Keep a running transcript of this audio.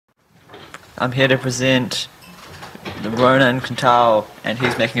I'm here to present the Roan Kattouw, and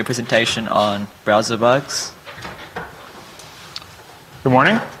he's making a presentation on browser bugs. Good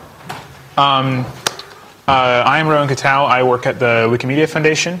morning. I'm Roan Kattouw. I work at the Wikimedia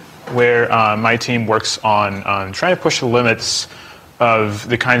Foundation, where my team works on trying to push the limits of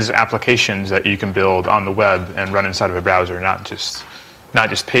the kinds of applications that you can build on the web and run inside of a browser, not just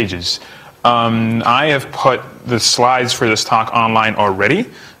pages. I have put the slides for this talk online already.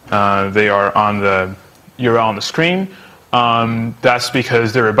 They are on the URL on the screen. That's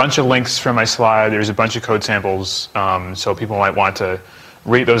because there are a bunch of links from my slide. There's a bunch of code samples, so people might want to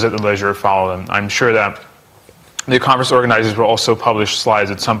read those at their leisure or follow them. I'm sure that the conference organizers will also publish slides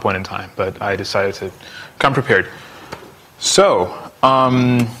at some point in time, but I decided to come prepared. So,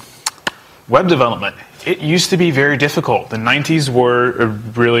 web development. It used to be very difficult. The 90s were a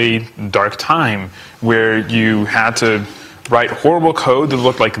really dark time where you had to write horrible code that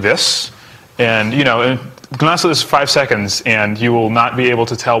looked like this. And, you know, glance at this for 5 seconds and you will not be able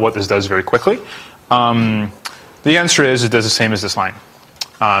to tell what this does very quickly. The answer is it does the same as this line.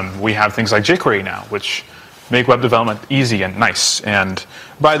 We have things like jQuery now, which make web development easy and nice. And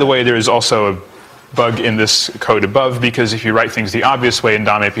by the way, there is also a bug in this code above, because if you write things the obvious way in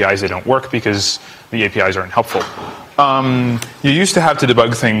DOM APIs, they don't work because the APIs aren't helpful. You used to have to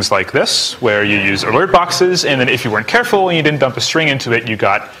debug things like this, where you use alert boxes, and then if you weren't careful and you didn't dump a string into it, you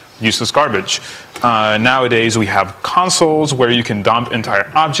got useless garbage. Nowadays, we have consoles where you can dump entire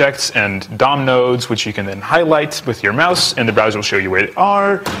objects and DOM nodes, which you can then highlight with your mouse, and the browser will show you where they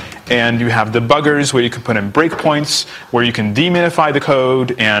are. And you have debuggers where you can put in breakpoints, where you can deminify the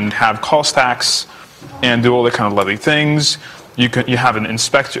code and have call stacks and do all the kind of lovely things. You have an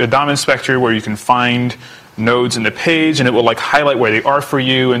inspector, a DOM inspector, where you can find nodes in the page, and it will like highlight where they are for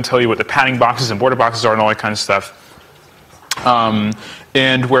you and tell you what the padding boxes and border boxes are and all that kind of stuff.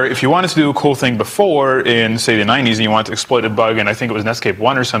 And where if you wanted to do a cool thing before in, say, the 90s, and you wanted to exploit a bug, and I think it was Netscape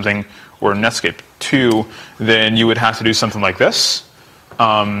 1 or something, or Netscape 2, then you would have to do something like this.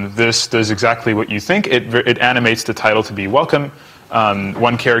 This does exactly what you think. It animates the title to be welcome,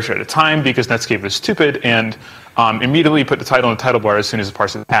 one character at a time, because Netscape is stupid, and immediately put the title in the title bar as soon as it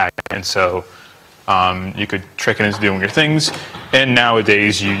parses the tag. And so you could trick it into doing your things. And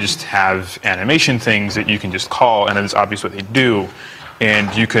nowadays, you just have animation things that you can just call, and it's obvious what they do.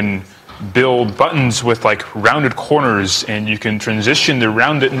 And you can build buttons with like rounded corners, and you can transition the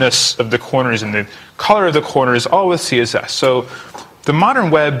roundedness of the corners and the color of the corners all with CSS. So the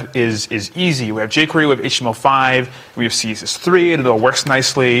modern web is easy. We have jQuery, we have HTML5, we have CSS3, and it all works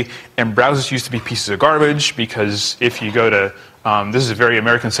nicely. And browsers used to be pieces of garbage, because if you go to, this is a very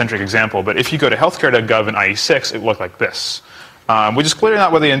American-centric example, but if you go to healthcare.gov in IE6, it looked like this. Which is clearly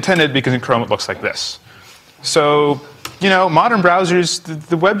not what they intended, because in Chrome it looks like this. So, you know, modern browsers,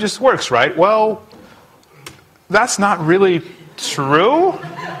 the web just works, right? Well, that's not really true.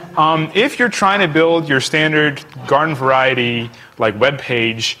 If you're trying to build your standard garden variety like web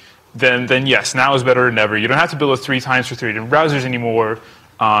page, then yes, now is better than ever. You don't have to build it 3 times for 3 different browsers anymore.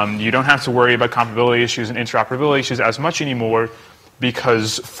 You don't have to worry about compatibility issues and interoperability issues as much anymore,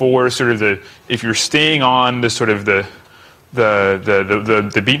 because for sort of if you're staying on the sort of the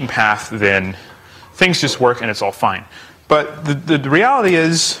beaten path, then things just work and it's all fine. But the reality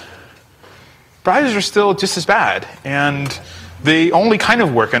is, browsers are still just as bad, and they only kind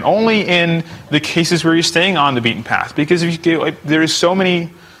of work, and only in the cases where you're staying on the beaten path. Because if you there is so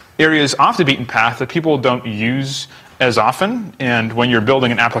many areas off the beaten path that people don't use as often, and when you're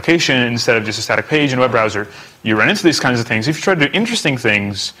building an application instead of just a static page in a web browser, you run into these kinds of things. If you try to do interesting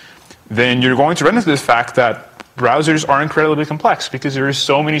things, then you're going to run into the fact that browsers are incredibly complex, because there are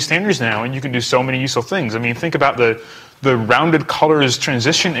so many standards now, and you can do so many useful things. I mean, think about the rounded colors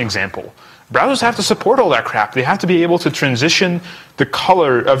transition example. Browsers have to support all that crap. They have to be able to transition the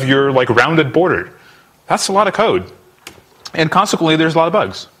color of your like rounded border. That's a lot of code, and consequently, there's a lot of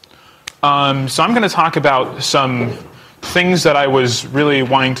bugs. So I'm going to talk about some things that I was really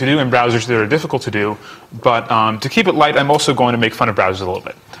wanting to do in browsers that are difficult to do, but to keep it light, I'm also going to make fun of browsers a little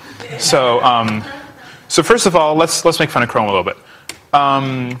bit. So first of all, let's make fun of Chrome a little bit.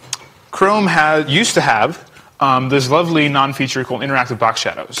 Chrome used to have this lovely non-feature called interactive box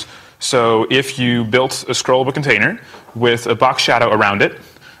shadows. So if you built a scrollable container with a box shadow around it,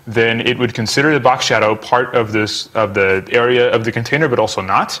 then it would consider the box shadow part of the area of the container, but also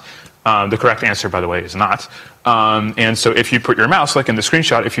not. The correct answer, by the way, is not. And so if you put your mouse, like in the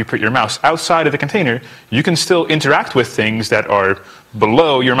screenshot, if you put your mouse outside of the container, you can still interact with things that are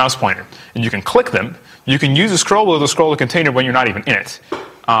below your mouse pointer. And you can click them. You can use a scroll wheel to scroll the container when you're not even in it.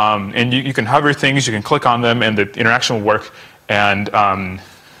 And you can hover things, you can click on them, and the interaction will work. And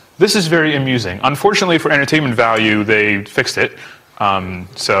This is very amusing. Unfortunately, for entertainment value, they fixed it.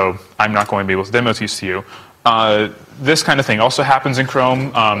 So I'm not going to be able to demo these to you. This kind of thing also happens in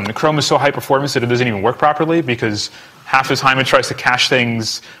Chrome. Chrome is so high performance that it doesn't even work properly because half the time it tries to cache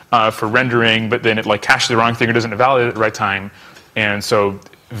things for rendering, but then it like caches the wrong thing or doesn't validate it at the right time. And so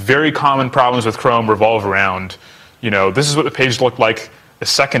very common problems with Chrome revolve around, this is what the page looked like a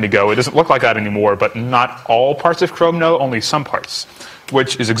second ago. It doesn't look like that anymore, but not all parts of Chrome know, only some parts,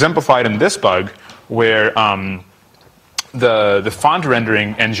 which is exemplified in this bug where the font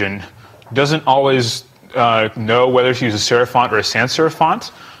rendering engine doesn't always know whether to use a serif font or a sans serif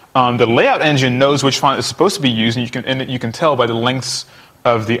font. The layout engine knows which font is supposed to be used, and you can tell by the lengths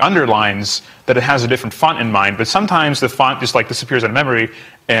of the underlines that it has a different font in mind. But sometimes the font just like disappears out of memory,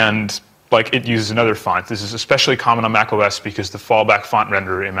 and like it uses another font. This is especially common on macOS because the fallback font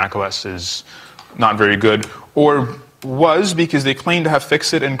renderer in macOS is not very good, or was because they claim to have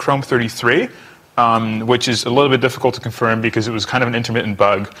fixed it in Chrome 33. Which is a little bit difficult to confirm because it was kind of an intermittent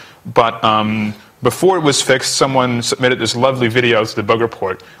bug. But before it was fixed, someone submitted this lovely video to the bug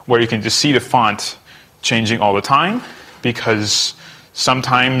report where you can just see the font changing all the time because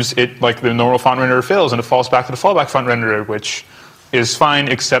sometimes like the normal font renderer fails and it falls back to the fallback font renderer, which is fine,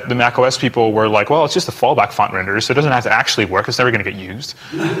 except the macOS people were like, well, it's just a fallback font renderer, so it doesn't have to actually work. It's never going to get used.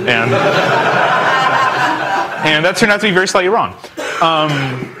 And, and that turned out to be very slightly wrong.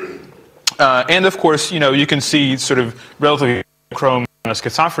 And of course, you can see sort of relatively Chrome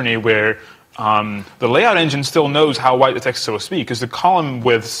schizophreny where the layout engine still knows how wide the text is supposed to be because the column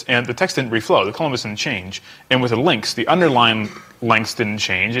widths and the text didn't reflow. The column widths didn't change. And with the links, the underline lengths didn't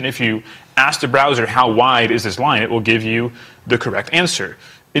change. And if you ask the browser how wide is this line, it will give you the correct answer.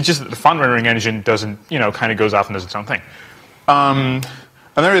 It's just that the font rendering engine doesn't, kind of goes off and does its own thing.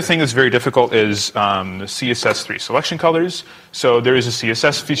 Another thing that's very difficult is the CSS3 selection colors. So there is a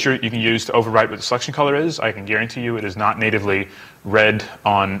CSS feature you can use to override what the selection color is. I can guarantee you it is not natively red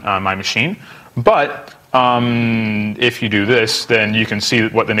on my machine. But if you do this, then you can see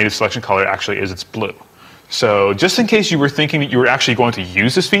what the native selection color actually is. It's blue. So just in case you were thinking that you were actually going to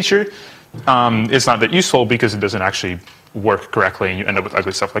use this feature, it's not that useful because it doesn't actually work correctly and you end up with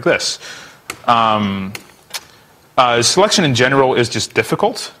ugly stuff like this. Selection in general is just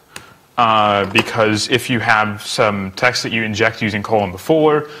difficult because if you have some text that you inject using colon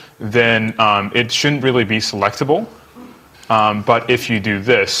before, then it shouldn't really be selectable. But if you do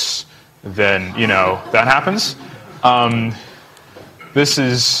this, then that happens. I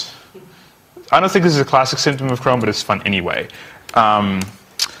don't think this is a classic symptom of Chrome, but it's fun anyway.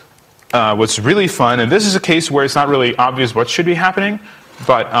 What's really fun, and this is a case where it's not really obvious what should be happening,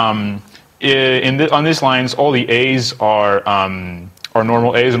 but on these lines, all the A's are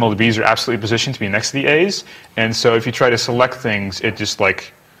normal A's, and all the B's are absolutely positioned to be next to the A's. And so if you try to select things, it just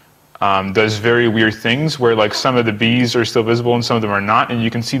does very weird things where some of the B's are still visible and some of them are not. And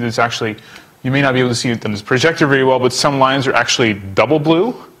you can see that it's actually, you may not be able to see it in this projector very well, but some lines are actually double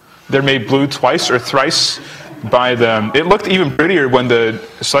blue. They're made blue twice or thrice by them. It looked even prettier when the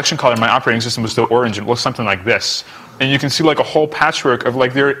selection color in my operating system was still orange. It looks something like this. And you can see a whole patchwork of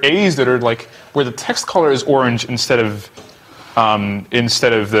there are A's that are where the text color is orange instead of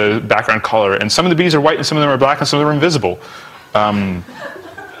the background color. And some of the B's are white and some of them are black and some of them are invisible.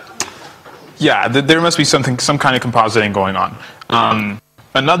 Yeah, there must be some kind of compositing going on.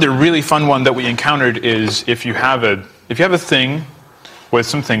 Another really fun one that we encountered is if you have a thing with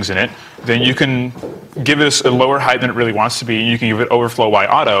some things in it, then you can give it a lower height than it really wants to be, and you can give it overflow Y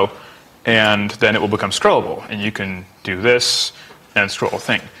auto, and then it will become scrollable. And you can do this and scroll a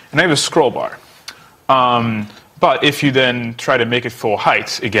thing. And I have a scroll bar. But if you then try to make it full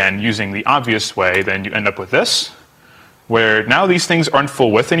height, again, using the obvious way, then you end up with this, where now these things aren't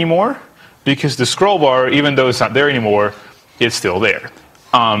full width anymore, because the scroll bar, even though it's not there anymore, it's still there.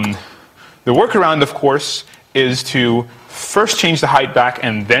 The workaround, of course, is to first change the height back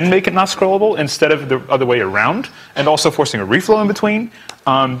and then make it not scrollable instead of the other way around, and also forcing a reflow in between,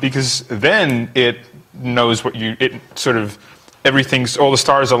 because then it knows what everything's, all the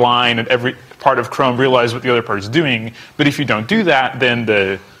stars align and every part of Chrome realizes what the other part is doing. But if you don't do that, then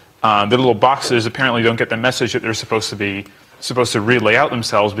the little boxes apparently don't get the message that they're supposed to relay out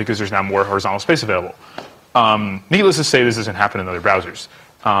themselves because there's now more horizontal space available. Needless to say, this doesn't happen in other browsers.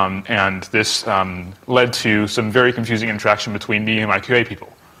 And this led to some very confusing interaction between me and my QA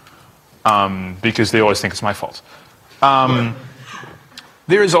people because they always think it's my fault.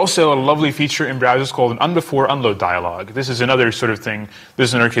 There is also a lovely feature in browsers called an unbefore unload dialog. This is another sort of thing. This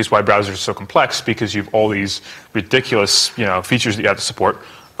is another case why browsers are so complex because you have all these ridiculous features that you have to support.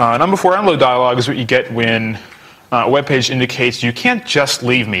 An unbefore unload dialog is what you get when a web page indicates you can't just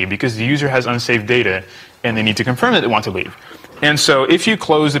leave me because the user has unsaved data and they need to confirm that they want to leave. And so if you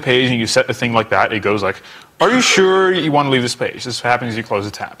close the page and you set a thing like that, it goes like, are you sure you want to leave this page? This happens if you close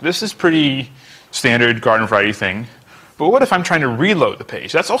the tab. This is pretty standard garden variety thing. But what if I'm trying to reload the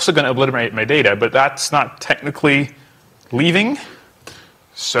page? That's also going to obliterate my data, but that's not technically leaving.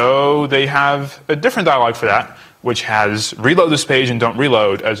 So they have a different dialog for that, which has reload this page and don't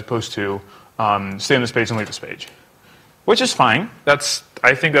reload, as opposed to stay on this page and leave this page, which is fine.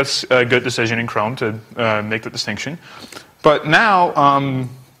 I think that's a good decision in Chrome to make that distinction. But now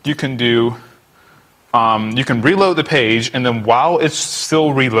you can reload the page, and then while it's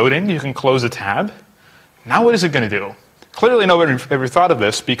still reloading, you can close the tab. Now what is it going to do? Clearly nobody ever thought of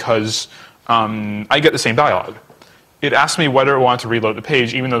this because I get the same dialog. It asked me whether I want to reload the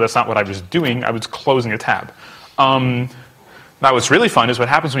page, even though that's not what I was doing. I was closing a tab. Now what's really fun is what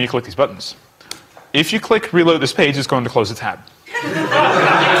happens when you click these buttons. If you click reload this page, it's going to close the tab.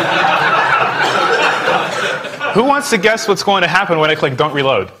 Who wants to guess what's going to happen when I click don't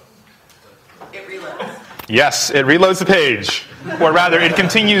reload? It reloads. Yes, it reloads the page. Or rather, it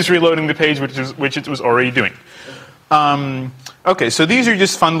continues reloading the page, which it was already doing. Okay, so these are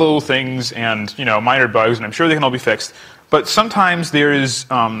just fun little things and minor bugs, and I'm sure they can all be fixed. But sometimes there is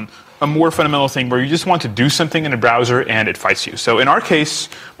a more fundamental thing where you just want to do something in a browser and it fights you. So in our case,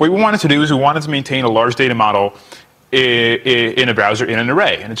 what we wanted to do is we wanted to maintain a large data model in a browser in an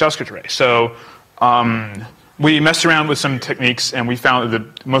array, in a JavaScript array. So we messed around with some techniques, and we found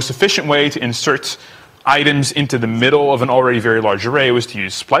that the most efficient way to insert items into the middle of an already very large array was to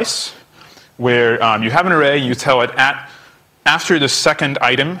use splice, where you have an array, you tell it after the second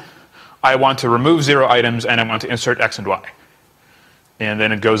item, I want to remove 0 items, and I want to insert x and y. And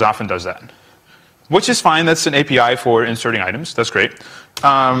then it goes off and does that. Which is fine. That's an API for inserting items. That's great.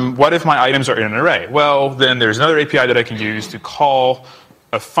 What if my items are in an array? Well, then there's another API that I can use to call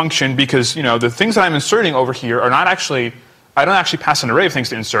a function, because the things that I'm inserting over here are not actually, I don't actually pass an array of things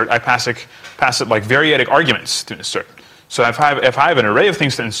to insert. I pass it like variadic arguments to insert. So if I have an array of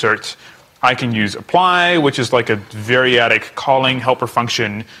things to insert, I can use apply, which is like a variadic calling helper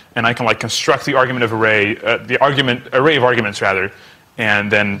function, and I can like construct the argument of array, array of arguments rather,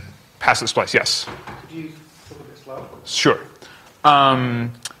 and then pass it splice. Yes. Could you talk a bit slower? Sure.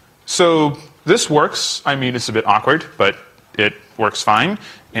 So this works. I mean, it's a bit awkward, but it works fine.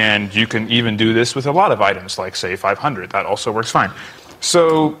 And you can even do this with a lot of items, like say 500. That also works fine.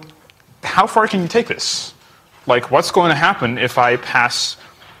 So how far can you take this? Like, what's going to happen if I pass?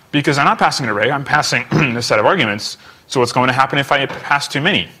 Because I'm not passing an array, I'm passing a set of arguments. So what's going to happen if I pass too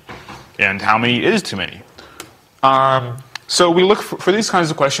many? And how many is too many? So we look for these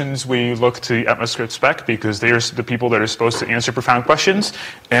kinds of questions, we look to ECMAScript spec, because they're the people that are supposed to answer profound questions.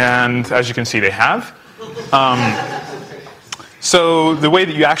 And as you can see, they have. So the way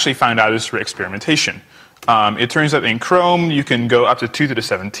that you actually find out is through experimentation. It turns out in Chrome, you can go up to 2 to the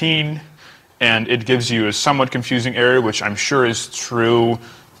 17, and it gives you a somewhat confusing error, which I'm sure is true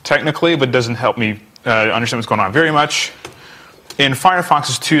technically, but doesn't help me understand what's going on very much. In Firefox,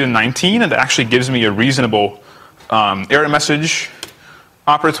 it's 2 to 19, and that actually gives me a reasonable error message.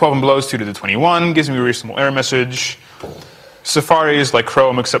 Opera 12 and below is 2 to the 21, gives me a reasonable error message. Safari is like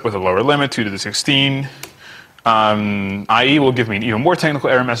Chrome, except with a lower limit, 2 to the 16. IE will give me an even more technical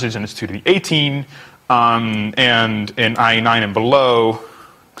error message, and it's 2 to the 18. And in IE9 and below,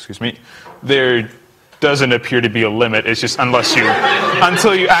 excuse me, there doesn't appear to be a limit. It's just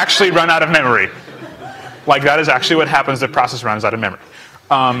until you actually run out of memory. Like, that is actually what happens. The process runs out of memory.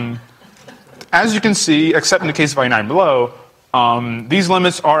 As you can see, except in the case of IE9 and below, these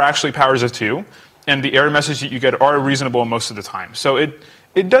limits are actually powers of 2, and the error message that you get are reasonable most of the time. So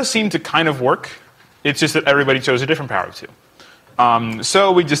it does seem to kind of work. It's just that everybody chose a different power of 2.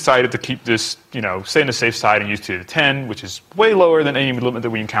 So we decided to keep this, stay on the safe side and use 2 to the 10, which is way lower than any limit that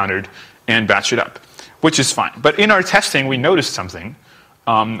we encountered, and batch it up, which is fine. But in our testing, we noticed something,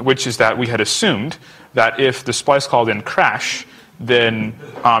 which is that we had assumed that if the splice call didn't crash, then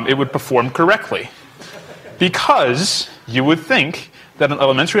it would perform correctly. Because you would think that an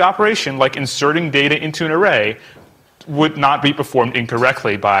elementary operation like inserting data into an array would not be performed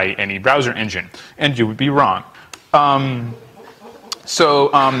incorrectly by any browser engine, and you would be wrong.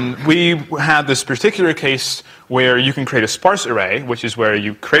 We had this particular case where you can create a sparse array, which is where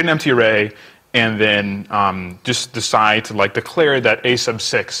you create an empty array and then just decide to declare that a sub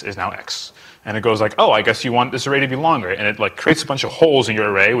 6 is now x. And it goes like, oh, I guess you want this array to be longer. And it creates a bunch of holes in your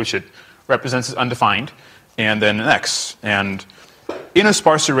array, which it represents as undefined, and then an x. And in a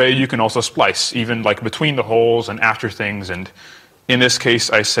sparse array, you can also splice, even between the holes and after things. And in this case,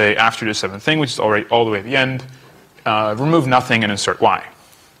 I say after the 7th thing, which is already all the way at the end, remove nothing and insert y.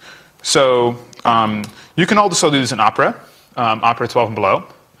 So you can also do this in Opera, Opera 12 and below.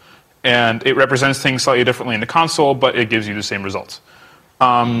 And it represents things slightly differently in the console, but it gives you the same results.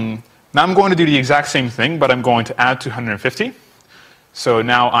 Now I'm going to do the exact same thing, but I'm going to add 250. So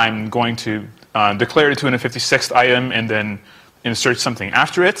now I'm going to declare the 256th item and then insert something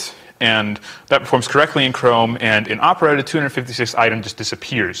after it. And that performs correctly in Chrome. And in Opera, the 256th item just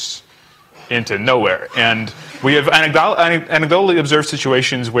disappears into nowhere. And we have anecdotally observed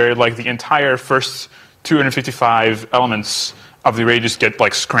situations where like the entire first 255 elements of the array just get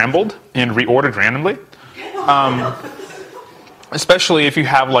like scrambled and reordered randomly. Especially if you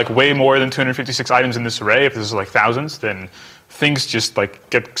have like way more than 256 items in this array, if this is like thousands, then things just like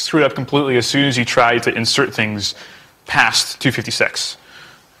get screwed up completely as soon as you try to insert things past 256.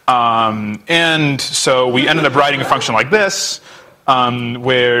 And so we ended up writing a function like this,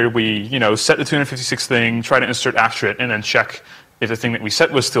 where we set the 256 thing, try to insert after it, and then check if the thing that we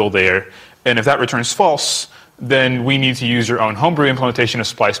set was still there. And if that returns false, then we need to use your own homebrew implementation of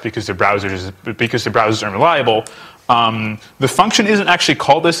Splice because the browsers aren't reliable. The function isn't actually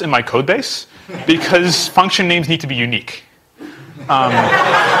called this in my code base because function names need to be unique.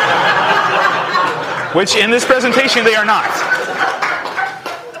 Which in this presentation they are not.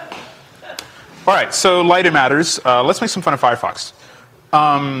 All right, so lighter matters. Let's make some fun of Firefox.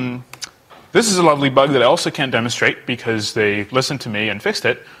 This is a lovely bug that I also can't demonstrate because they listened to me and fixed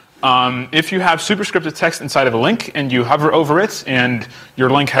it. If you have superscripted text inside of a link and you hover over it and your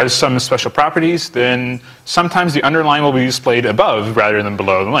link has some special properties, then sometimes the underline will be displayed above rather than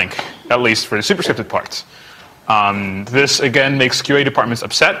below the link, at least for the superscripted parts. This, again, makes QA departments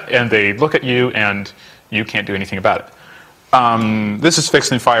upset, and they look at you and you can't do anything about it. This is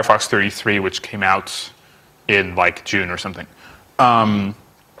fixed in Firefox 33, which came out in like June or something.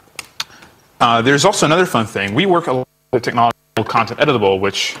 There's also another fun thing. We work a lot with technology called content editable,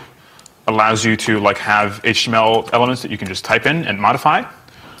 which allows you to like have HTML elements that you can just type in and modify.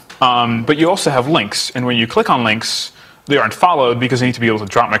 But you also have links, and when you click on links, they aren't followed because I need to be able to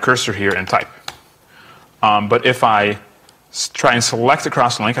drop my cursor here and type. But if I try and select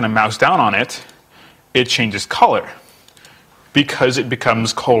across the link and I mouse down on it, it changes color because it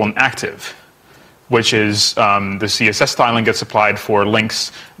becomes :active, which is the CSS styling gets applied for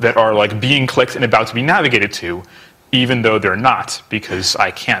links that are like being clicked and about to be navigated to, even though they're not, because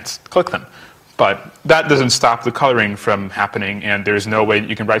I can't click them. But that doesn't stop the coloring from happening, and there's no way that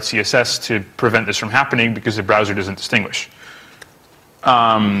you can write CSS to prevent this from happening because the browser doesn't distinguish.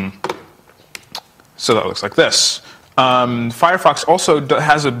 So that looks like this. Firefox also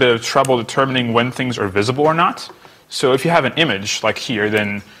has a bit of trouble determining when things are visible or not. So if you have an image, like here,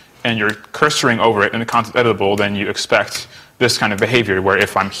 then and you're cursoring over it in the content editable, then you expect this kind of behavior, where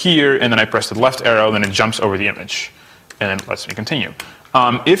if I'm here and then I press the left arrow, then it jumps over the image and then lets me continue.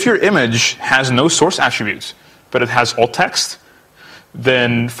 If your image has no source attributes, but it has alt text,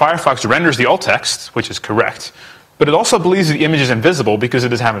 then Firefox renders the alt text, which is correct, but it also believes the image is invisible because it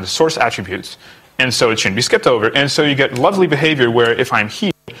doesn't have the source attributes, and so it shouldn't be skipped over. And so you get lovely behavior where if I'm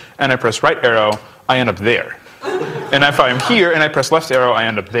here and I press right arrow, I end up there. And if I'm here and I press left arrow, I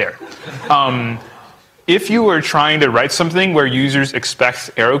end up there. If you were trying to write something where users expect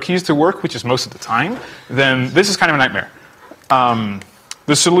arrow keys to work, which is most of the time, then this is kind of a nightmare.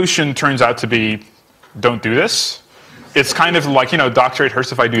 The solution turns out to be, don't do this. It's kind of like, doctor, it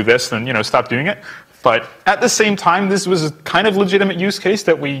hurts if I do this, then, stop doing it. But at the same time, this was a kind of legitimate use case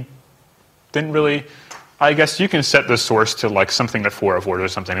that we didn't really, I guess you can set the source to like something that 4 avoid or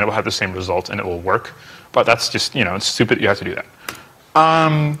something, and it will have the same result and it will work. But that's just, it's stupid you have to do that.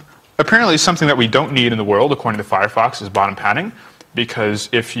 Apparently something that we don't need in the world, according to Firefox, is bottom padding. Because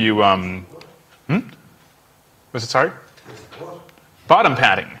if you, was it, sorry? Bottom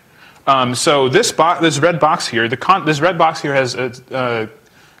padding. So this red box here, this red box here has a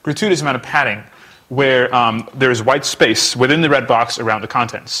gratuitous amount of padding where there's white space within the red box around the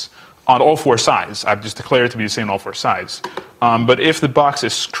contents on all 4 sides. I've just declared it to be the same on all 4 sides. But if the box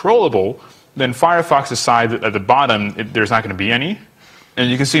is scrollable, then Firefox decides that at the bottom there's not going to be any. And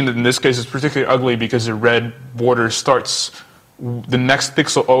you can see that in this case it's particularly ugly because the red border starts the next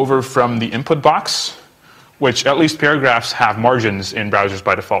pixel over from the input box, which at least paragraphs have margins in browsers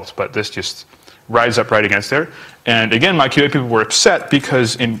by default, but this just rides up right against there. And again, my QA people were upset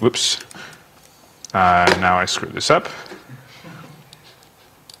because now I screwed this up.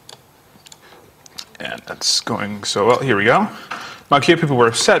 And that's going so well. Here we go. My QA people were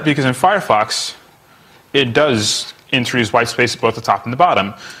upset because in Firefox, it does introduce white space at both the top and the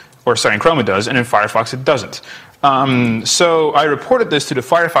bottom. Or sorry, in Chrome it does, and in Firefox it doesn't. So I reported this to the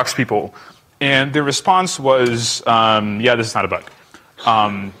Firefox people, And the response was, yeah, this is not a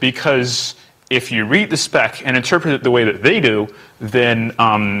bug. Because if you read the spec and interpret it the way that they do, then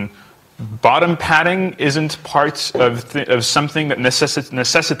bottom padding isn't part of something that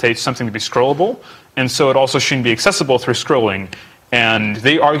necessitates something to be scrollable, and so it also shouldn't be accessible through scrolling. And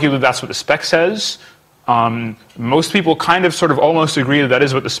they argue that that's what the spec says. Most people kind of sort of almost agree that that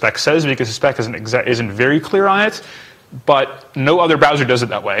is what the spec says because the spec isn't very clear on it, but no other browser does it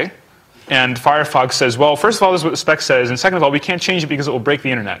that way. And Firefox says, well, first of all, this is what the spec says, and second of all, we can't change it because it will break the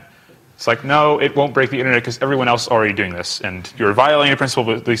internet. It's like, no, it won't break the internet because everyone else is already doing this, and you're violating the principle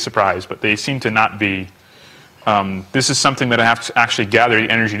of the surprise, but they seem to not be. This is something that I have to actually gather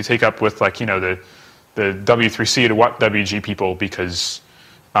the energy to take up with, like, you know, the W3C to WG people because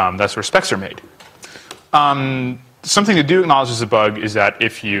that's where specs are made. Something to do acknowledge as a bug is that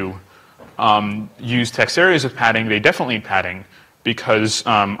if you use text areas with padding, they definitely need padding because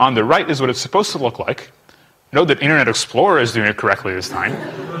on the right is what it's supposed to look like. Note that Internet Explorer is doing it correctly this time.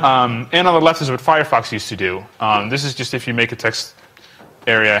 And on the left is what Firefox used to do. This is just if you make a text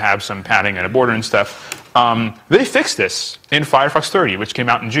area have some padding and a border and stuff. They fixed this in Firefox 30, which came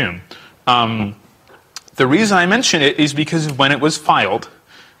out in June. The reason I mention it is because of when it was filed,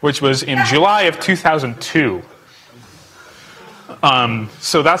 which was in July of 2002.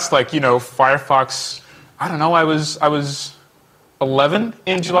 So that's like, you know, Firefox, I don't know, I was 11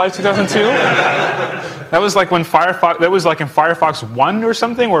 in July 2002. That was like when Firefox, that was like in Firefox 1 or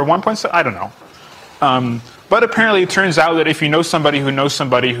something, or 1.7, I don't know. But apparently it turns out that if you know somebody who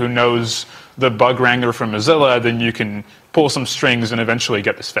knows the bug wrangler from Mozilla, then you can pull some strings and eventually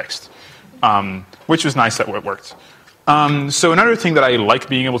get this fixed. Which was nice that it worked. So another thing that I like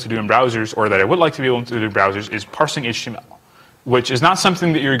being able to do in browsers, or that I would like to be able to do in browsers, is parsing HTML, which is not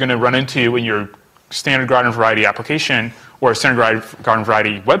something that you're going to run into in your standard garden variety application or a standard garden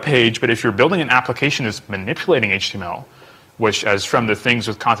variety web page, but if you're building an application that's manipulating HTML, which, as from the things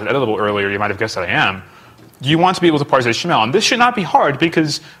with content editable earlier, you might have guessed that I am, you want to be able to parse HTML. And this should not be hard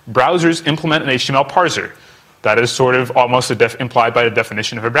because browsers implement an HTML parser. That is sort of almost implied by the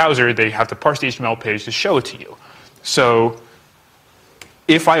definition of a browser. They have to parse the HTML page to show it to you. So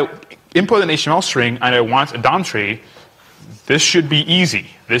if I input an HTML string and I want a DOM tree, this should be easy.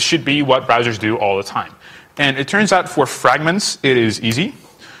 This should be what browsers do all the time. And it turns out for fragments, it is easy,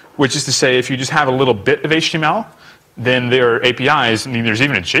 which is to say if you just have a little bit of HTML, then there are APIs, I mean, there's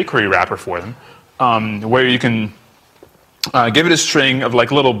even a jQuery wrapper for them, where you can give it a string of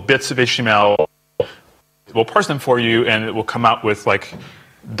like little bits of HTML. It will parse them for you, and it will come out with like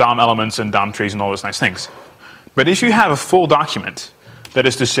DOM elements and DOM trees and all those nice things. But if you have a full document, that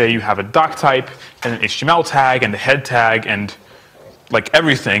is to say you have a doc type and an HTML tag and a head tag and like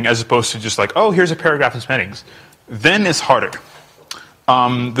everything, as opposed to just like, oh, here's a paragraph and some headings, then it's harder.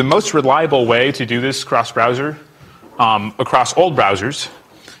 The most reliable way to do this cross-browser, across old browsers,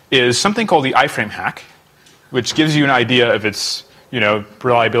 is something called the iframe hack, which gives you an idea of its, you know,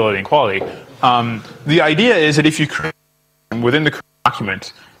 reliability and quality. The idea is that if you create within the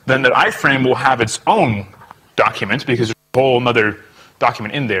document, then that iframe will have its own document because there's a whole other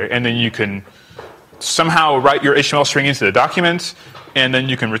document in there, and then you can somehow write your HTML string into the document, and then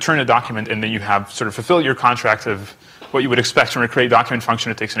you can return a document, and then you have sort of fulfilled your contract of what you would expect from a create document function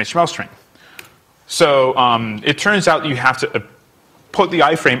that takes an HTML string. So it turns out you have to put the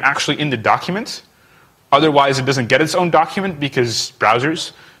iframe actually in the document. Otherwise, it doesn't get its own document because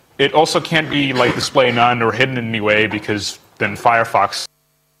browsers. It also can't be like display none or hidden in any way because then Firefox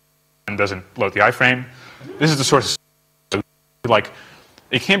doesn't load the iframe. This is the source. Like,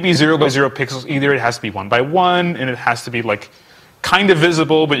 it can't be 0 by 0 pixels either. It has to be 1 by 1, and it has to be like kind of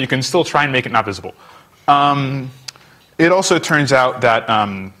visible, but you can still try and make it not visible. It also turns out that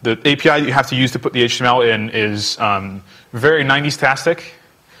the API that you have to use to put the HTML in is very 90s-tastic,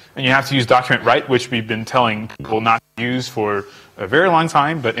 and you have to use document write, which we've been telling people not to use for a very long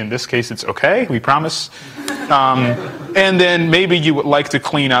time, but in this case it's okay, we promise. And then maybe you would like to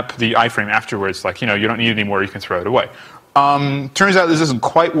clean up the iframe afterwards, like, you know, you don't need it anymore, you can throw it away. Turns out this doesn't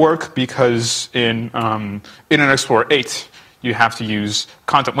quite work because in Internet Explorer 8, you have to use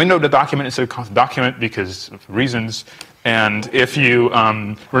content window to document instead of content document because of reasons. And if you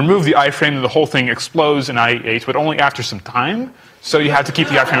remove the iframe, then the whole thing explodes in IE8, but only after some time. So you have to keep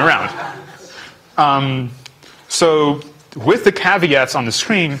the iframe around. So with the caveats on the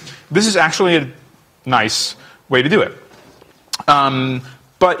screen, this is actually a nice way to do it.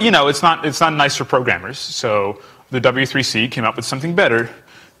 But you know, it's not nice for programmers. So the W3C came up with something better,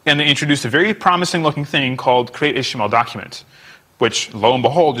 and they introduced a very promising looking thing called create HTML document, which lo and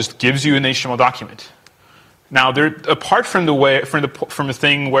behold just gives you an HTML document. Now, apart from the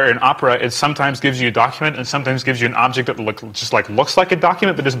thing where in Opera it sometimes gives you a document and sometimes gives you an object that looks like a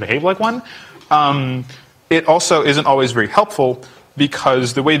document but doesn't behave like one, it also isn't always very helpful,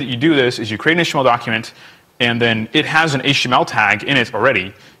 because the way that you do this is you create an HTML document and then it has an HTML tag in it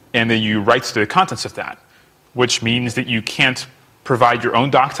already, and then you write to the contents of that, which means that you can't provide your own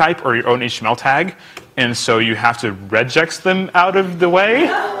doc type or your own HTML tag, and so you have to regex them out of the way,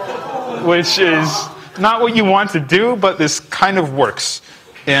 which is not what you want to do, but this kind of works.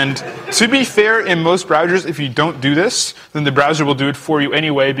 And to be fair, in most browsers, if you don't do this, then the browser will do it for you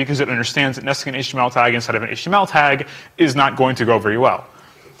anyway, because it understands that nesting an HTML tag inside of an HTML tag is not going to go very well.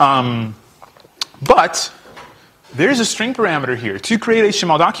 But there's a string parameter here to create an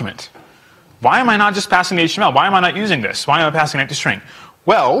HTML document. Why am I not just passing the HTML? Why am I not using this? Why am I passing an empty string?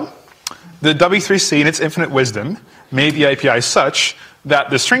 Well, the W3C, in its infinite wisdom, made the API such that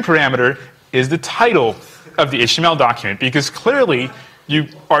the string parameter is the title of the HTML document, because clearly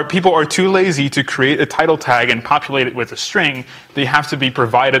people are too lazy to create a title tag and populate it with a string. They have to be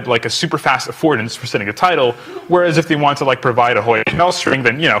provided like a super fast affordance for setting a title, whereas if they want to like provide a whole HTML string,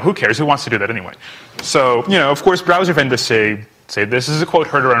 then who cares? Who wants to do that anyway? So of course, browser vendors say this is a quote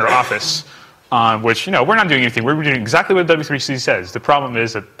heard around our office, which we're not doing anything. We're doing exactly what W3C says. The problem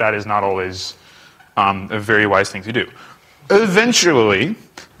is that is not always a very wise thing to do. Eventually,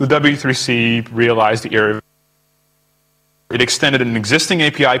 the W3C realized the error. It extended an existing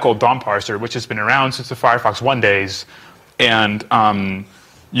API called DOM parser, which has been around since the Firefox 1 days, and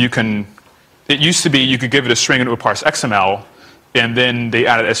it used to be you could give it a string and it would parse XML, and then they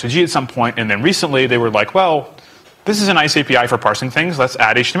added SVG at some point, and then recently they were like, well, this is a nice API for parsing things, let's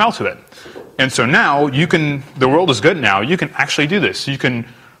add HTML to it. And so now the world is good now, you can actually do this. You can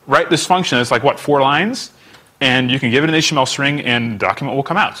write this function that's like, 4 lines, and you can give it an HTML string and the document will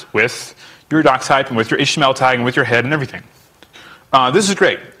come out with your doc type and with your HTML tag and with your head and everything. This is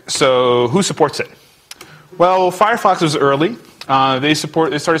great. So who supports it? Well, Firefox was early. They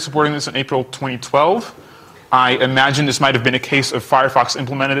started supporting this in April 2012. I imagine this might have been a case of Firefox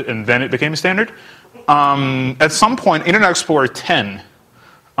implemented it and then it became a standard. At some point, Internet Explorer 10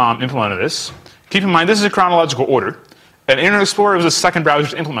 implemented this. Keep in mind, this is a chronological order. And Internet Explorer was the second browser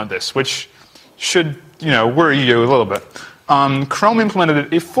to implement this, which should worry you a little bit. Chrome implemented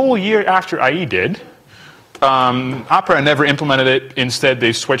it a full year after IE did. Opera never implemented it. Instead,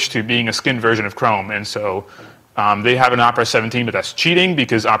 they switched to being a skinned version of Chrome. And so they have an Opera 17, but that's cheating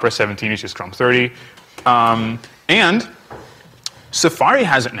because Opera 17 is just Chrome 30. And Safari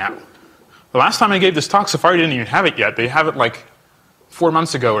has it now. The last time I gave this talk, Safari didn't even have it yet. They have it like 4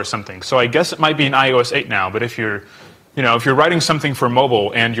 months ago or something. So I guess it might be in iOS 8 now. But if you're writing something for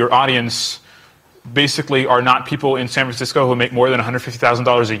mobile and your audience basically are not people in San Francisco who make more than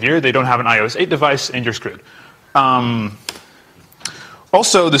 $150,000 a year, they don't have an iOS 8 device, and you're screwed.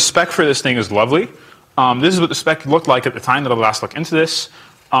 Also, the spec for this thing is lovely. This is what the spec looked like at the time that I last looked into this.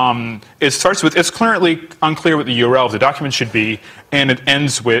 It starts with, it's currently unclear what the URL of the document should be, and it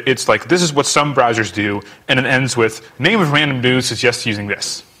ends with, it's like, this is what some browsers do, and it ends with, name of random news suggests using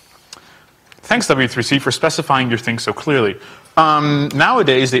this. Thanks, W3C, for specifying your thing so clearly.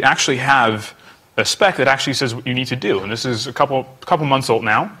 Nowadays, they actually have a spec that actually says what you need to do, and this is a couple months old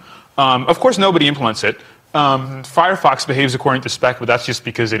now. Of course, nobody implements it. Firefox behaves according to spec, but that's just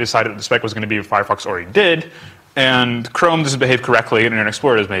because they decided that the spec was going to be what Firefox already did, and Chrome doesn't behave correctly, and Internet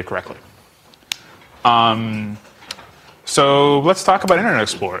Explorer doesn't behave correctly. So let's talk about Internet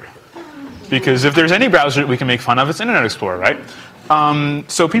Explorer, because if there's any browser that we can make fun of, it's Internet Explorer, right?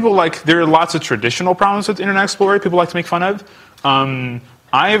 So there are lots of traditional problems with Internet Explorer people like to make fun of.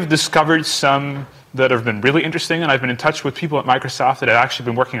 I've discovered some that have been really interesting, and I've been in touch with people at Microsoft that have actually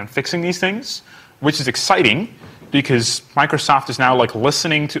been working on fixing these things, which is exciting because Microsoft is now like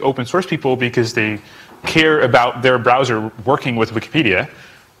listening to open source people because they care about their browser working with Wikipedia,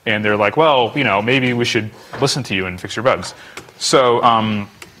 and they're like, well, maybe we should listen to you and fix your bugs. So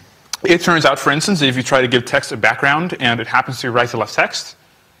it turns out, for instance, if you try to give text a background and it happens to be right to left text,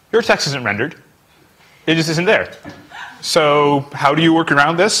 your text isn't rendered. It just isn't there. So how do you work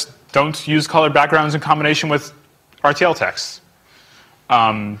around this? Don't use colored backgrounds in combination with RTL text.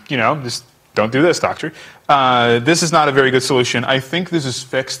 Just don't do this, doctor. This is not a very good solution. I think this is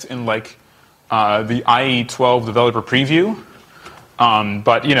fixed in like the IE 12 developer preview.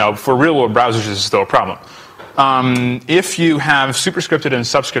 But for real world browsers, this is still a problem. If you have superscripted and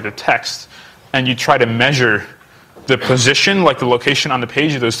subscripted text and you try to measure the position, like the location on the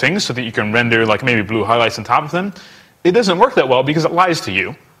page of those things so that you can render like maybe blue highlights on top of them, it doesn't work that well because it lies to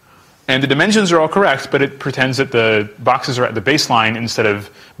you. And the dimensions are all correct, but it pretends that the boxes are at the baseline instead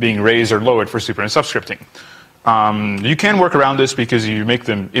of being raised or lowered for super and subscripting. You can work around this because you make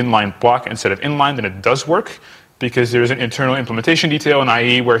them inline block instead of inline, then it does work, because there's an internal implementation detail in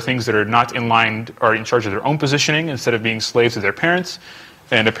IE where things that are not inline are in charge of their own positioning instead of being slaves to their parents.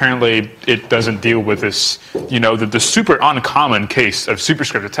 And apparently it doesn't deal with this, the super uncommon case of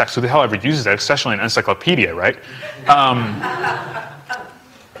superscripted text. Who the hell ever uses that, especially in an encyclopedia, right?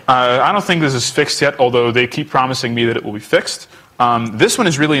 I don't think this is fixed yet, although they keep promising me that it will be fixed. This one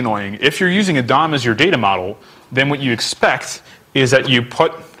is really annoying. If you're using a DOM as your data model, then what you expect is that you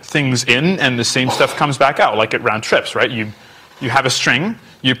put things in and the same stuff comes back out, like it round trips, right? You have a string,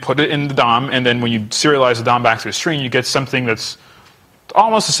 you put it in the DOM, and then when you serialize the DOM back to a string, you get something that's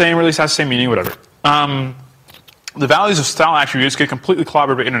almost the same, or at least has the same meaning, whatever. The values of style attributes get completely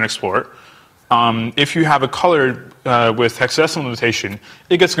clobbered by Internet Explorer. If you have a color with hexadecimal notation,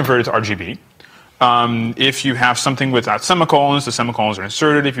 it gets converted to RGB. If you have something without semicolons, the semicolons are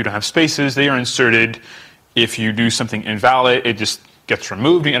inserted. If you don't have spaces, they are inserted. If you do something invalid, it just gets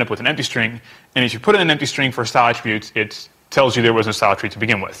removed. You end up with an empty string. And if you put in an empty string for style attributes, it tells you there was no style attribute to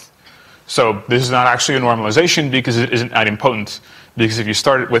begin with. So this is not actually a normalization because it isn't idempotent. Because if you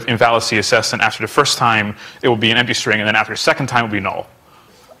start it with invalid CSS, then after the first time, it will be an empty string, and then after the second time, it will be null.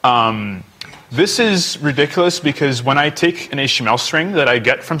 This is ridiculous because when I take an HTML string that I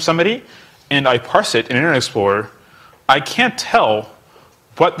get from somebody and I parse it in Internet Explorer, I can't tell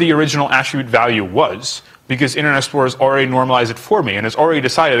what the original attribute value was because Internet Explorer has already normalized it for me and has already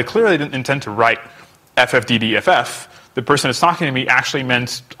decided it clearly didn't intend to write FFDDFF. The person that's talking to me actually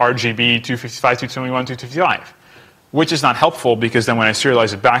meant RGB 255, 221, 255, which is not helpful because then when I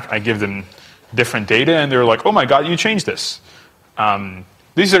serialize it back, I give them different data and they're like, oh my God, you changed this.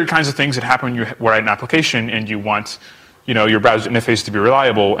 These are the kinds of things that happen when you write an application and you want your browser interface to be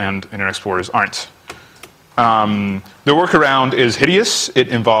reliable and Internet Explorers aren't. The workaround is hideous. It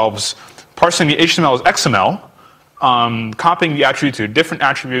involves parsing the HTML as XML, copying the attribute to a different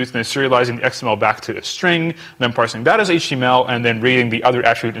attribute, then serializing the XML back to a string, then parsing that as HTML, and then reading the other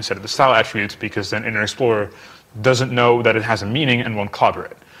attribute instead of the style attribute because then Internet Explorer doesn't know that it has a meaning and won't clobber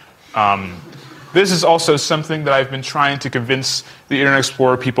it. This is also something that I've been trying to convince the Internet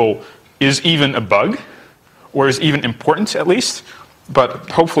Explorer people is even a bug, or is even important at least, but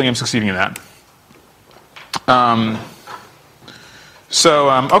hopefully I'm succeeding in that.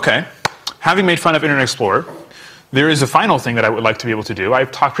 Okay, having made fun of Internet Explorer, there is a final thing that I would like to be able to do.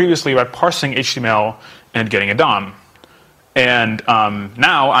 I've talked previously about parsing HTML and getting a DOM. And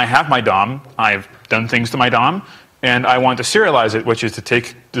now I have my DOM, I've done things to my DOM, and I want to serialize it, which is to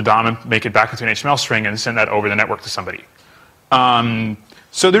take the DOM and make it back into an HTML string and send that over the network to somebody.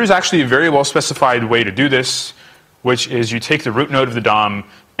 So there's actually a very well specified way to do this, which is you take the root node of the DOM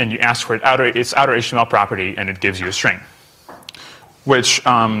and you ask for its outer HTML property and it gives you a string. Which,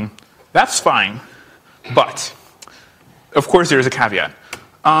 that's fine, but of course there is a caveat.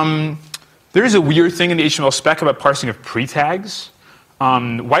 There is a weird thing in the HTML spec about parsing of pre-tags.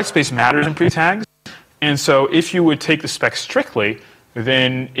 Whitespace matters in pre-tags. And so if you would take the spec strictly,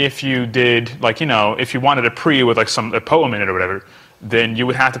 then if you did, if you wanted a pre with a poem in it or whatever, then you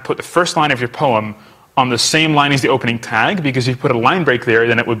would have to put the first line of your poem on the same line as the opening tag, because if you put a line break there,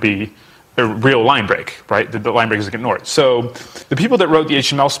 then it would be a real line break, right? The line break is ignored. So the people that wrote the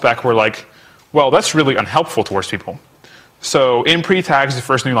HTML spec were like, well, that's really unhelpful towards people. So in pre-tags, the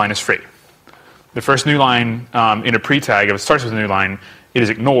first new line is free. The first new line in a pre-tag, if it starts with a new line, it is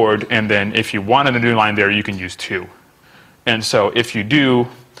ignored, and then if you wanted a new line there, you can use 2. And so if you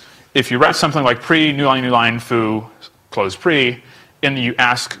write something like pre, new line, foo, close pre, and you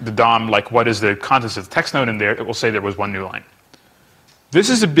ask the DOM, what is the contents of the text node in there, it will say there was 1 new line. This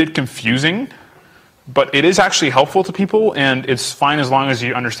is a bit confusing, but it is actually helpful to people, and it's fine as long as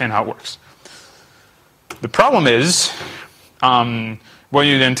you understand how it works. The problem is, when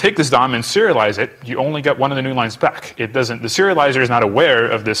you then take this DOM and serialize it, you only get 1 of the new lines back. The serializer is not aware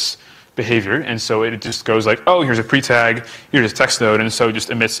of this behavior, and so it just goes like, oh, here's a pre-tag, here's a text node, and so it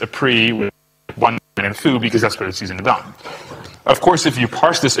just emits a pre with 1 and foo because that's what it's using the DOM. Of course, if you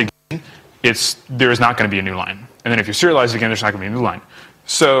parse this again, there is not going to be a new line. And then if you serialize it again, there's not going to be a new line.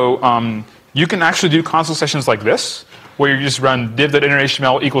 So you can actually do console sessions like this, where you just run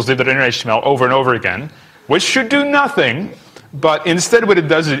div.innerHTML equals div.innerHTML over and over again, which should do nothing. But instead what it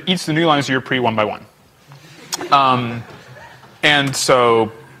does is it eats the new lines of your pre 1 by 1. And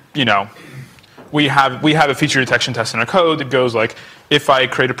so, we have a feature detection test in our code that goes like, if I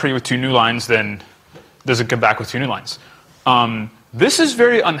create a pre with 2 new lines, then does it come back with 2 new lines? This is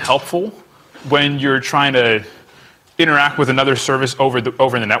very unhelpful when you're trying to interact with another service over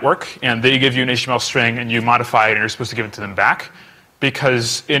the network, and they give you an HTML string and you modify it and you're supposed to give it to them back.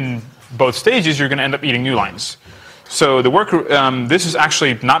 Because in both stages, you're going to end up eating new lines. So this is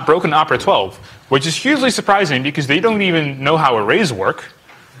actually not broken in Opera 12, which is hugely surprising because they don't even know how arrays work.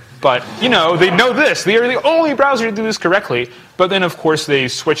 But, they know this. They are the only browser to do this correctly. But then, of course, they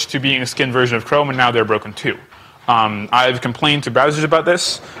switched to being a skinned version of Chrome, and now they're broken too. I've complained to browsers about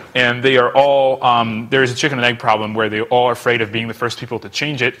this, and they are all, there's a chicken and egg problem where they're all afraid of being the first people to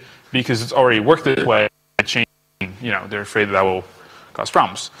change it because it's already worked this way. They're afraid that will cause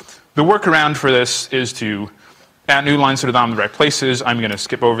problems. The workaround for this is to add new lines to the DOM in the right places. I'm going to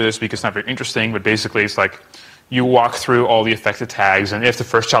skip over this because it's not very interesting, but basically it's like you walk through all the affected tags, and if the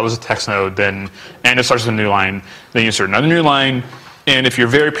first child is a text node, and it starts with a new line, then you insert another new line, and if you're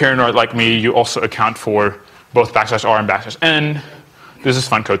very paranoid like me, you also account for both \r and \n. This is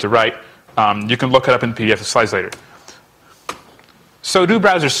fun code to write. You can look it up in the PDF, the slides later. So do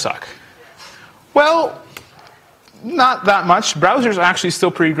browsers suck? Well, not that much. Browsers are actually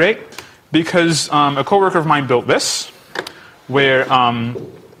still pretty great because a coworker of mine built this, where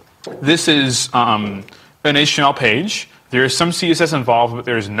this is an HTML page. There is some CSS involved, but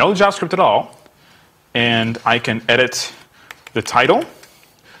there is no JavaScript at all. And I can edit the title,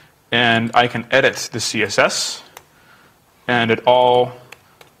 and I can edit the CSS, and it all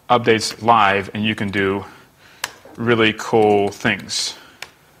updates live, and you can do really cool things.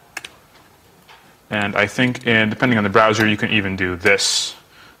 And I think, depending on the browser, you can even do this.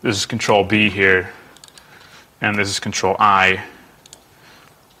 This is Control B here, and this is Control I.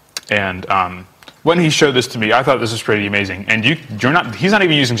 And when he showed this to me, I thought this was pretty amazing. And he's not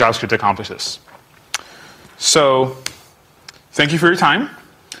even using JavaScript to accomplish this. So thank you for your time.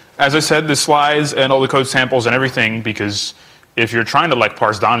 As I said, the slides and all the code samples and everything, because if you're trying to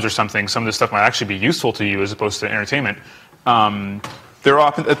parse DOMs or something, some of this stuff might actually be useful to you as opposed to entertainment. They're all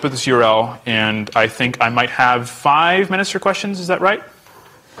up at this URL, and I think I might have 5 minutes for questions. Is that right?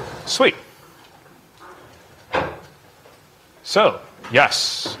 Sweet. So,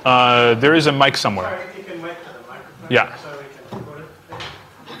 yes, there is a mic somewhere. Sorry, if you can wait for the microphone. Yeah. So we can record it.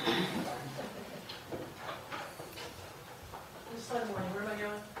 Where am I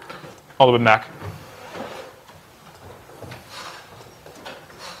going? All the way back.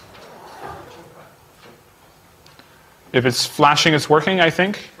 If it's flashing, it's working, I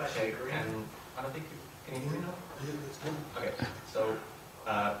think. Okay, and I don't think can you hear me now? Okay, so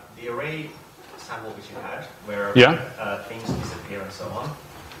the array sample which you had, where things disappear and so on,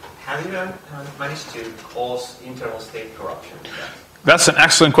 have you managed to cause internal state corruption? That's an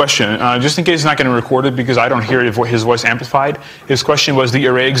excellent question. Just in case it's not going to record it because I don't hear his voice amplified, his question was the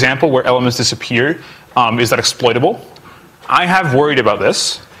array example where elements disappear. Is that exploitable? I have worried about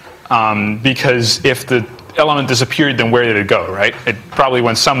this because if the element disappeared, then where did it go, right? It probably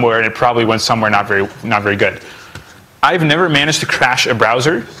went somewhere, and it probably went somewhere not very good. I've never managed to crash a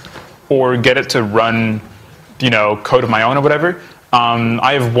browser or get it to run, code of my own or whatever.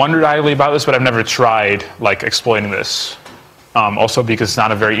 I have wondered idly about this, but I've never tried exploiting this. Also because it's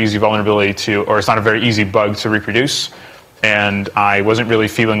not a very easy vulnerability or it's not a very easy bug to reproduce, and I wasn't really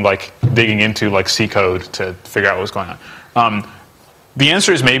feeling like digging into C code to figure out what was going on. The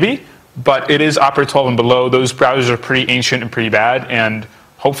answer is maybe. But it is Opera 12 and below. Those browsers are pretty ancient and pretty bad, and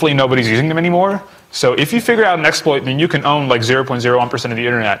hopefully nobody's using them anymore. So if you figure out an exploit, then you can own 0.01% of the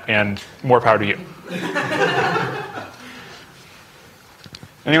internet, and more power to you.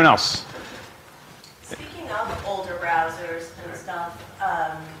 Anyone else? Speaking of older browsers and stuff,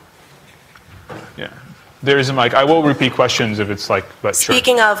 Yeah. There is a mic. I will repeat questions if it's but sure.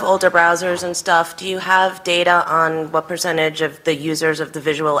 speaking of older browsers and stuff, do you have data on what percentage of the users of the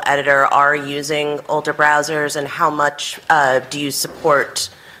Visual Editor are using older browsers, and how much do you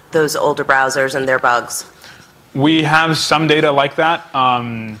support those older browsers and their bugs? We have some data like that.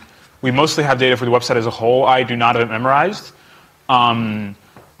 We mostly have data for the website as a whole. I do not have it memorized.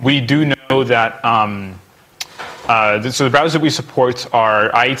 We do know that so the browsers that we support are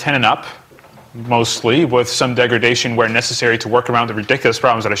IE10 and up, mostly, with some degradation where necessary to work around the ridiculous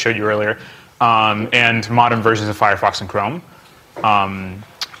problems that I showed you earlier, and modern versions of Firefox and Chrome.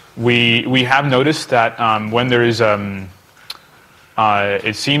 We have noticed that when there is,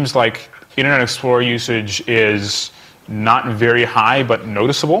 it seems like Internet Explorer usage is not very high, but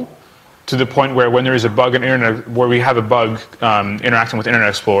noticeable, to the point where when there is a bug in where we have a bug interacting with Internet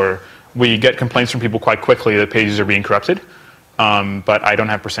Explorer, we get complaints from people quite quickly that pages are being corrupted. But I don't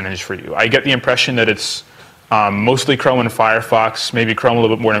have percentage for you. I get the impression that it's mostly Chrome and Firefox, maybe Chrome a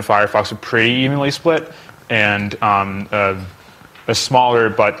little bit more than Firefox, are pretty evenly split, and a smaller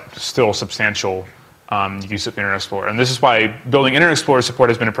but still substantial use of Internet Explorer. And this is why building Internet Explorer support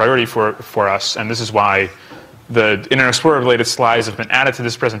has been a priority for us, and this is why the Internet Explorer related slides have been added to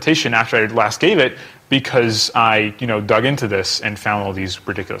this presentation after I last gave it because I dug into this and found all these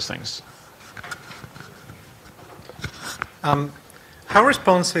ridiculous things. How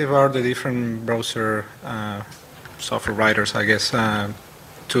responsive are the different browser software writers, I guess,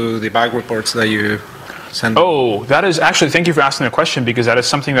 to the bug reports that you send? Oh, that is actually, thank you for asking the question, because that is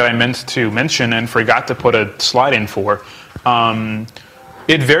something that I meant to mention and forgot to put a slide in for.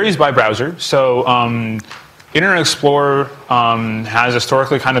 It varies by browser. So Internet Explorer has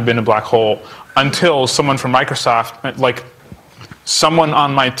historically kind of been a black hole until someone from Microsoft, like someone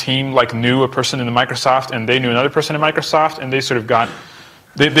on my team, like knew a person in the Microsoft, and they knew another person in Microsoft, and they sort of got,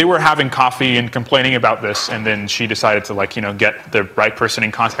 they were having coffee and complaining about this, and then she decided to get the right person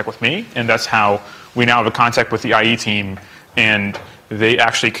in contact with me, and that's how we now have a contact with the IE team, and they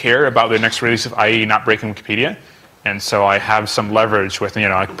actually care about the next release of IE not breaking Wikipedia. And so I have some leverage with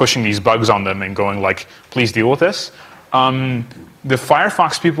like pushing these bugs on them and going like, please deal with this. The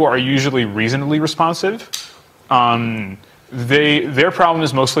Firefox people are usually reasonably responsive. Their problem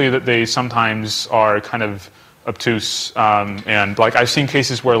is mostly that they sometimes are kind of obtuse, and like I've seen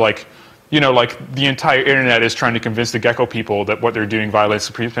cases where like the entire internet is trying to convince the Gecko people that what they're doing violates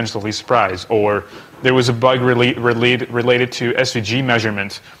the principle of least surprise. Or there was a bug related to SVG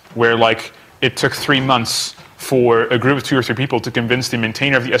measurement where like it took 3 months for a group of 2 or 3 people to convince the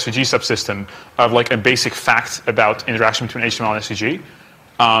maintainer of the SVG subsystem of like a basic fact about interaction between HTML and SVG.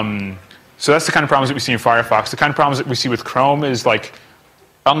 So that's the kind of problems that we see in Firefox. The kind of problems that we see with Chrome is like,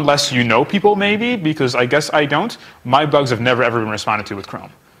 unless you know people maybe, because I guess I don't, my bugs have never ever been responded to with Chrome.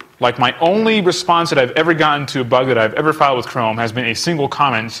 Like my only response that I've ever gotten to a bug that I've ever filed with Chrome has been a single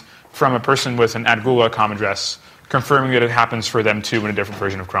comment from a person with an @google.com address confirming that it happens for them too in a different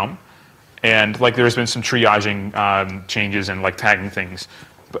version of Chrome. And like there's been some triaging changes and like tagging things.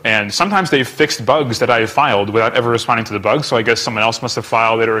 And sometimes they've fixed bugs that I have filed without ever responding to the bug, so I guess someone else must have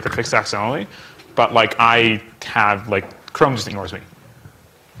filed it or it got fixed accidentally. But like I have, like Chrome just ignores me.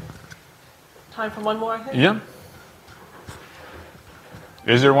 Time for one more, I think? Yeah.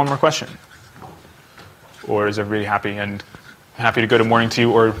 Is there one more question? Or is everybody happy and happy to go to morning tea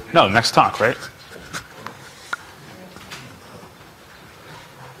or, no, next talk, right?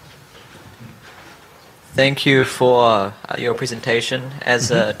 Thank you for your presentation.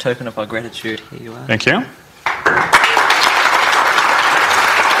 As a token of our gratitude, here you are. Thank you.